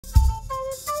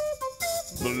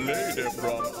The lady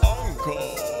from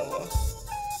Uncle.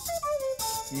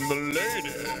 The lady.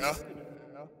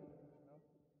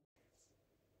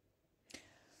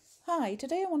 Hi,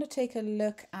 today I want to take a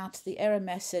look at the error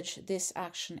message, "This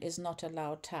action is not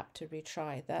allowed, tap to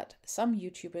retry," that some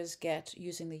YouTubers get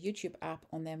using the YouTube app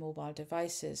on their mobile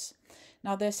devices.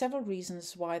 Now, there are several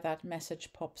reasons why that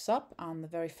message pops up, and the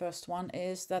very first one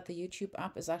is that the YouTube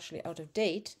app is actually out of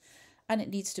date and it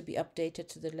needs to be updated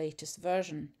to the latest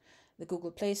version. The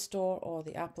Google Play Store or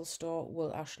the Apple Store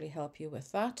will actually help you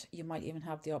with that. You might even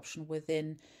have the option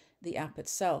within the app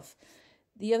itself.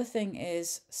 The other thing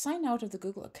is sign out of the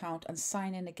Google account and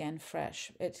sign in again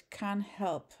fresh. It can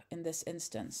help in this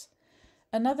instance.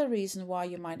 Another reason why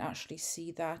you might actually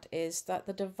see that is that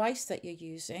the device that you're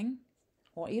using,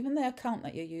 or even the account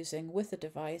that you're using with the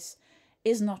device,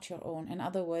 is not your own. In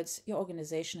other words, your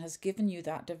organization has given you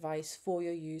that device for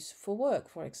your use for work,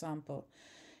 for example.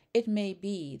 It may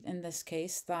be, in this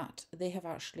case, that they have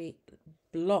actually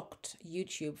blocked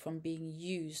YouTube from being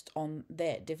used on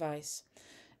their device,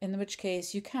 in which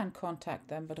case you can contact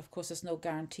them, but of course there's no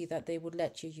guarantee that they would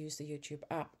let you use the YouTube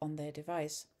app on their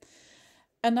device.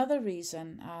 Another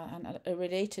reason,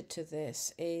 related to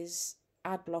this, is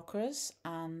ad blockers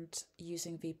and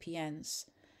using VPNs.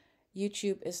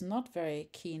 YouTube is not very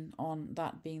keen on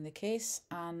that being the case,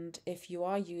 and if you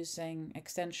are using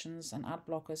extensions and ad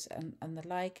blockers and the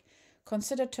like,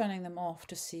 consider turning them off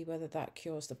to see whether that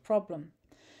cures the problem.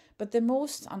 But the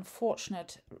most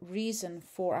unfortunate reason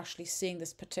for actually seeing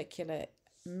this particular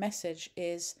message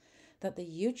is that the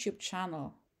YouTube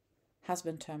channel has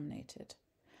been terminated.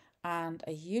 And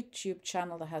a YouTube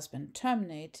channel that has been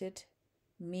terminated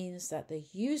means that the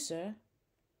user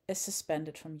is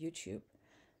suspended from YouTube,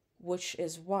 which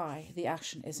is why the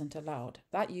action isn't allowed.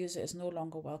 That user is no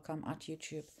longer welcome at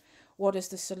YouTube. What is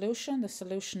the solution? The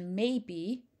solution may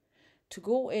be to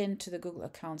go into the Google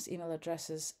account's email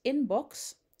addresses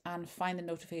inbox and find the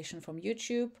notification from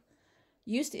YouTube,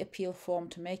 use the appeal form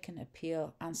to make an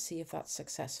appeal and see if that's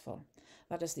successful.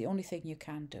 That is the only thing you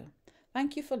can do.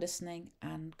 Thank you for listening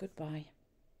and goodbye.